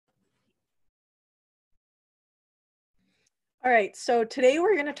All right, so today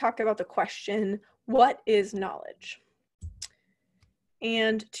we're going to talk about the question, what is knowledge?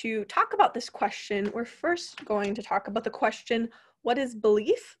 And to talk about this question, we're first going to talk about the question, what is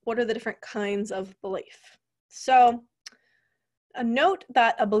belief? What are the different kinds of belief? So, a note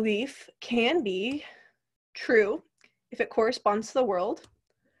that a belief can be true if it corresponds to the world,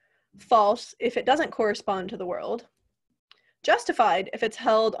 false if it doesn't correspond to the world, justified if it's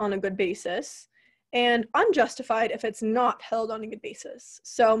held on a good basis, and unjustified if it's not held on a good basis.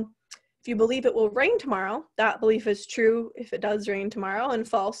 So if you believe it will rain tomorrow, that belief is true if it does rain tomorrow, and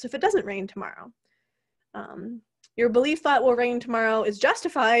false if it doesn't rain tomorrow. Your belief that it will rain tomorrow is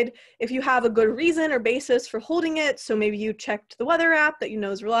justified if you have a good reason or basis for holding it. So maybe you checked the weather app that you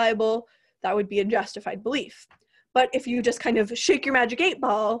know is reliable. That would be a justified belief. But if you just kind of shake your magic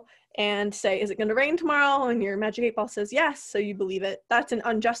 8-ball and say, is it going to rain tomorrow? And your magic 8-ball says yes, so you believe it. That's an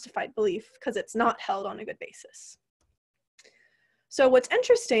unjustified belief because it's not held on a good basis. So what's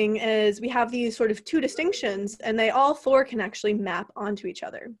interesting is we have these sort of two distinctions, and they all four can actually map onto each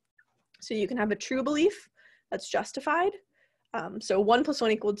other. So you can have a true belief that's justified. So 1 +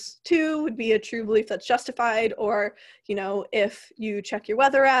 1 = 2 would be a true belief that's justified, or, you know, if you check your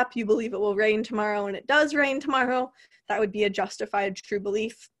weather app, you believe it will rain tomorrow and it does rain tomorrow, that would be a justified true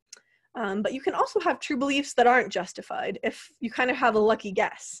belief. But you can also have true beliefs that aren't justified if you kind of have a lucky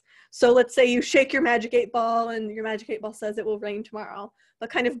guess. So let's say you shake your magic 8-ball and your magic 8-ball says it will rain tomorrow, but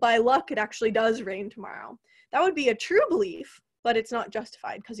kind of by luck it actually does rain tomorrow. That would be a true belief, but it's not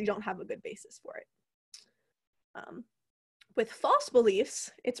justified because you don't have a good basis for it. With false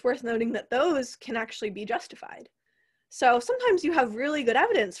beliefs, it's worth noting that those can actually be justified. So sometimes you have really good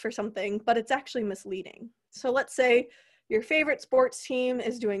evidence for something, but it's actually misleading. So let's say your favorite sports team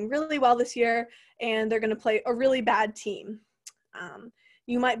is doing really well this year, and they're going to play a really bad team.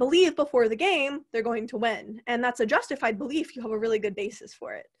 You might believe before the game they're going to win, and that's a justified belief. You have a really good basis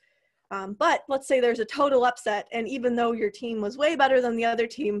for it. But let's say there's a total upset, and even though your team was way better than the other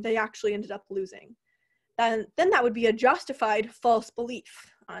team, they actually ended up losing. Then that would be a justified false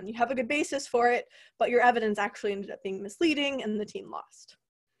belief. You have a good basis for it, but your evidence actually ended up being misleading, and the team lost.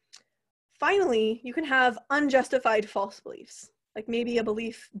 Finally, you can have unjustified false beliefs, like maybe a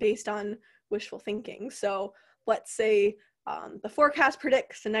belief based on wishful thinking. So let's say the forecast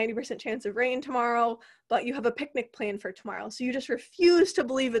predicts a 90% chance of rain tomorrow, but you have a picnic plan for tomorrow. So you just refuse to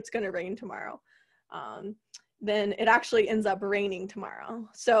believe it's going to rain tomorrow. Then it actually ends up raining tomorrow.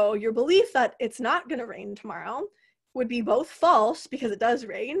 So your belief that it's not going to rain tomorrow would be both false because it does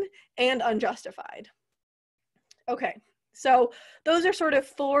rain and unjustified. Okay. So those are sort of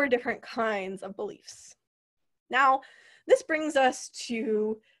 4 different kinds of beliefs. Now, this brings us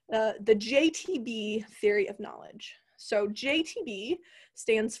to the JTB theory of knowledge. So JTB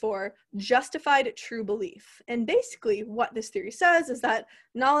stands for justified true belief. And basically what this theory says is that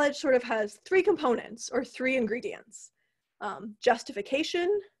knowledge sort of has 3 components or 3 ingredients: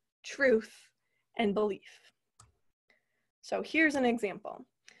 justification, truth, and belief. So here's an example.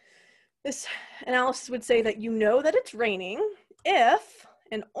 This analysis would say that you know that it's raining if,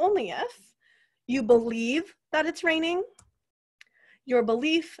 and only if, you believe that it's raining, your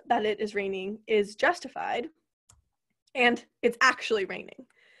belief that it is raining is justified, and it's actually raining.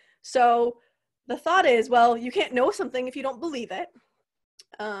 So the thought is, well, you can't know something if you don't believe it.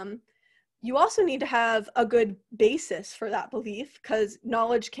 You also need to have a good basis for that belief, because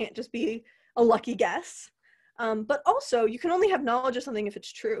knowledge can't just be a lucky guess. But also, you can only have knowledge of something if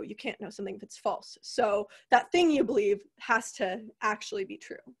it's true. You can't know something if it's false. So that thing you believe has to actually be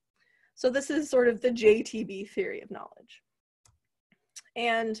true. So this is sort of the JTB theory of knowledge.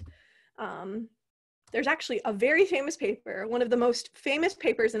 And there's actually a very famous paper, one of the most famous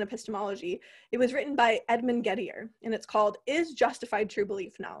papers in epistemology. It was written by Edmund Gettier, and it's called Is Justified True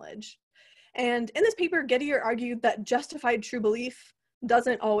Belief Knowledge? And in this paper, Gettier argued that justified true belief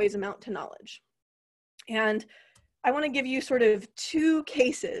doesn't always amount to knowledge. And I want to give you sort of 2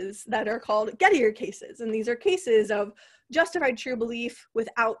 cases that are called Gettier cases. And these are cases of justified true belief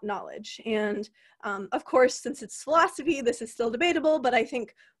without knowledge. And of course, since it's philosophy, this is still debatable, but I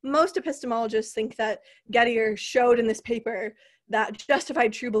think most epistemologists think that Gettier showed in this paper that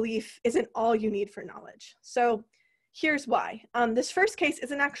justified true belief isn't all you need for knowledge. So here's why. This first case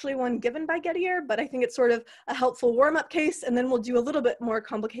isn't actually one given by Gettier, but I think it's sort of a helpful warm-up case, and then we'll do a little bit more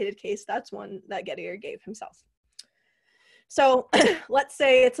complicated case. That's one that Gettier gave himself. So let's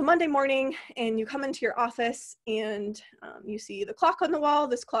say it's a Monday morning and you come into your office and you see the clock on the wall.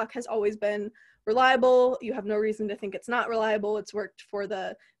 This clock has always been reliable. You have no reason to think it's not reliable. It's worked for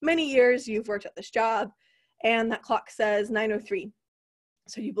the many years you've worked at this job, and that clock says 9:03.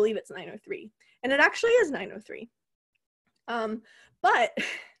 So you believe it's 9:03, and it actually is 9:03. But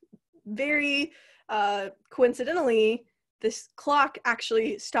very coincidentally, this clock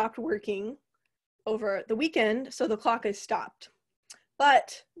actually stopped working over the weekend, so the clock is stopped.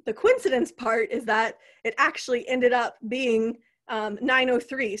 But the coincidence part is that it actually ended up being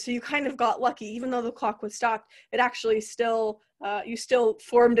 9:03, so you kind of got lucky. Even though the clock was stopped, it actually still, you still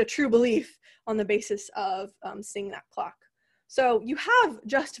formed a true belief on the basis of seeing that clock. So you have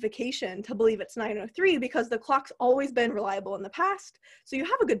justification to believe it's 9:03 because the clock's always been reliable in the past, so you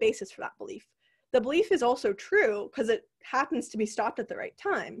have a good basis for that belief. The belief is also true because it happens to be stopped at the right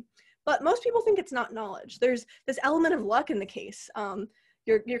time. But most people think it's not knowledge. There's this element of luck in the case.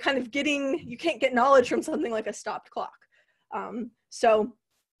 You're kind of you can't get knowledge from something like a stopped clock. So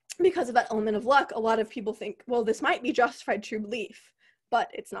because of that element of luck, a lot of people think, well, this might be justified true belief,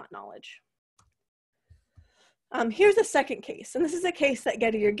 but it's not knowledge. Here's a second case, and this is a case that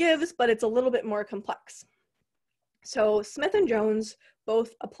Gettier gives, but it's a little bit more complex. So Smith and Jones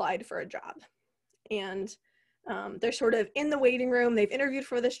both applied for a job, and they're sort of in the waiting room. They've interviewed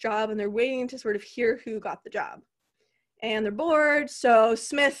for this job, and they're waiting to sort of hear who got the job. And they're bored, so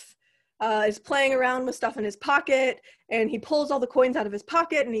Smith is playing around with stuff in his pocket, and he pulls all the coins out of his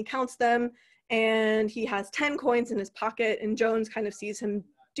pocket, and he counts them, and he has 10 coins in his pocket, and Jones kind of sees him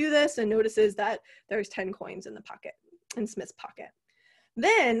do this and notices that there's 10 coins in the pocket, in Smith's pocket.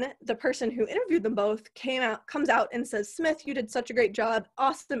 Then the person who interviewed them both comes out and says, Smith, you did such a great job,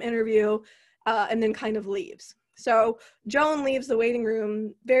 awesome interview, and then kind of leaves. So Joan leaves the waiting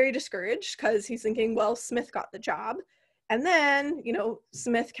room very discouraged because he's thinking, well, Smith got the job. And then, you know,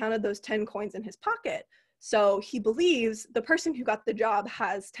 Smith counted those 10 coins in his pocket. So he believes the person who got the job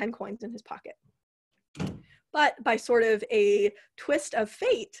has 10 coins in his pocket. But by sort of a twist of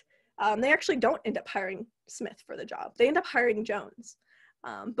fate, they actually don't end up hiring Smith for the job. They end up hiring Jones.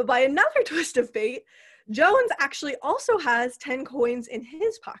 But by another twist of fate, Jones actually also has 10 coins in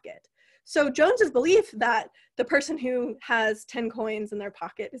his pocket. So Jones's belief that the person who has 10 coins in their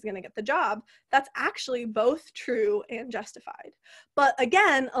pocket is going to get the job, that's actually both true and justified. But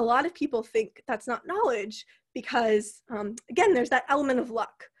again, a lot of people think that's not knowledge because, again, there's that element of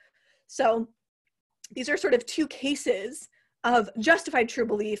luck. So these are sort of two cases of justified true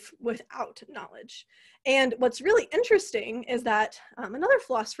belief without knowledge. And what's really interesting is that another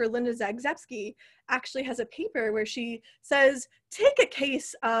philosopher, Linda Zagzebski, actually has a paper where she says, take a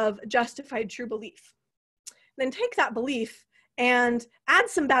case of justified true belief, then take that belief and add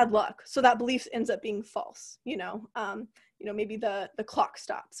some bad luck so that belief ends up being false. Maybe the clock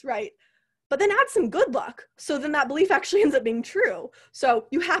stops, right? But then add some good luck, so then that belief actually ends up being true. So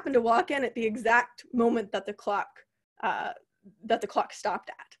you happen to walk in at the exact moment that the clock stopped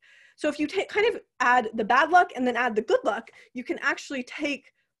at. So if you kind of add the bad luck and then add the good luck, you can actually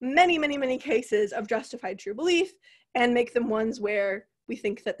take many, many, many cases of justified true belief and make them ones where we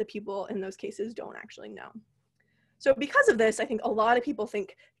think that the people in those cases don't actually know. So because of this, I think a lot of people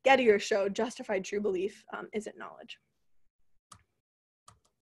think Gettier showed justified true belief isn't knowledge.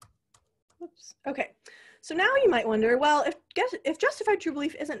 Oops. Okay, so now you might wonder, well, if justified true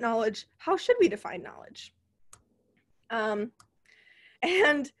belief isn't knowledge, how should we define knowledge?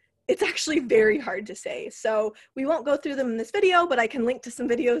 And it's actually very hard to say. So we won't go through them in this video, but I can link to some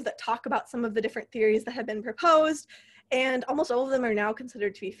videos that talk about some of the different theories that have been proposed, and almost all of them are now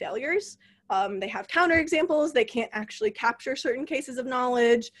considered to be failures. They have counterexamples. They can't actually capture certain cases of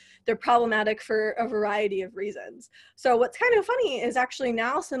knowledge. They're problematic for a variety of reasons. So what's kind of funny is actually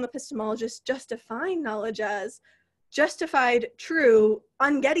now some epistemologists just define knowledge as justified, true,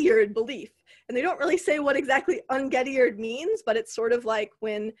 ungettiered belief. And they don't really say what exactly ungettiered means, but it's sort of like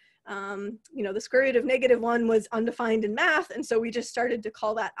when, the square root of -1 was undefined in math, and so we just started to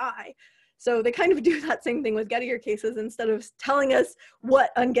call that I. So they kind of do that same thing with Gettier cases. Instead of telling us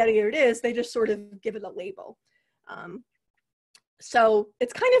what ungettiered is, they just sort of give it a label. So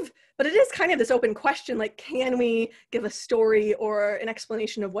it's but it is kind of this open question, like, can we give a story or an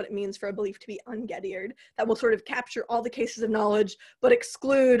explanation of what it means for a belief to be ungettiered that will sort of capture all the cases of knowledge, but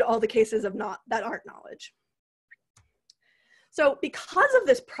exclude all the cases of that aren't knowledge? So because of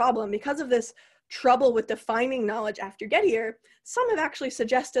this problem, because of this trouble with defining knowledge after Gettier, some have actually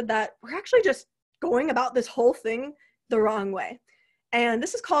suggested that we're actually just going about this whole thing the wrong way. And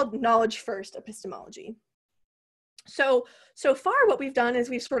this is called knowledge first epistemology. So far what we've done is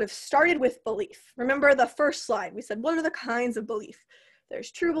we've sort of started with belief. Remember the first slide, we said, what are the kinds of belief?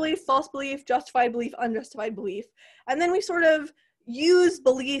 There's true belief, false belief, justified belief, unjustified belief. And then we sort of use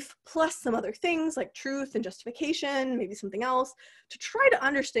belief plus some other things like truth and justification, maybe something else, to try to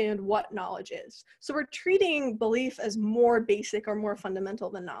understand what knowledge is. So we're treating belief as more basic or more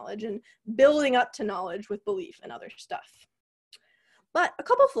fundamental than knowledge and building up to knowledge with belief and other stuff. But a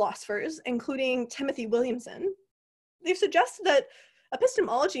couple philosophers, including Timothy Williamson, they've suggested that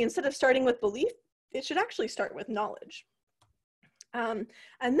epistemology, instead of starting with belief, it should actually start with knowledge. And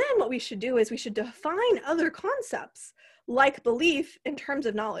then what we should do is we should define other concepts like belief in terms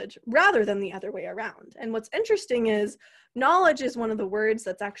of knowledge rather than the other way around. And what's interesting is knowledge is one of the words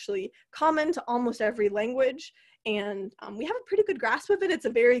that's actually common to almost every language, and we have a pretty good grasp of it. It's a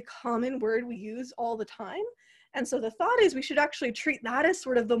very common word we use all the time. And so the thought is we should actually treat that as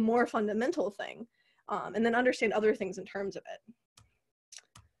sort of the more fundamental thing, and then understand other things in terms of it.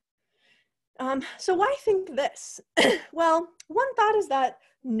 So why think this? Well, one thought is that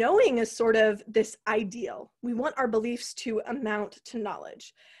knowing is sort of this ideal. We want our beliefs to amount to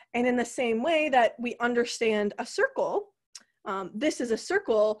knowledge. And in the same way that we understand a circle, this is a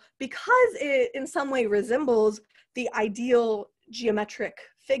circle because it in some way resembles the ideal geometric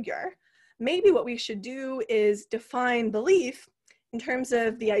figure. Maybe what we should do is define belief in terms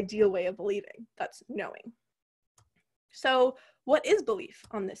of the ideal way of believing, that's knowing. So what is belief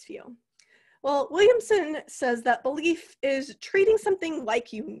on this view? Well, Williamson says that belief is treating something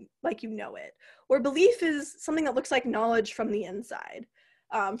like you know it, or belief is something that looks like knowledge from the inside.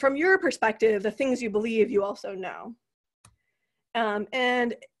 From your perspective, the things you believe, you also know.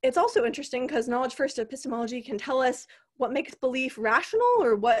 And it's also interesting because knowledge first epistemology can tell us what makes belief rational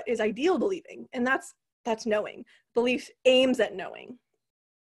or what is ideal believing, and that's knowing. Belief aims at knowing.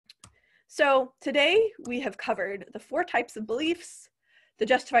 So today we have covered the 4 types of beliefs, the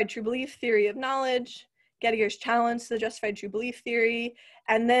justified true belief theory of knowledge, Gettier's challenge to the justified true belief theory,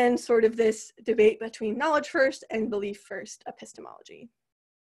 and then sort of this debate between knowledge first and belief first epistemology.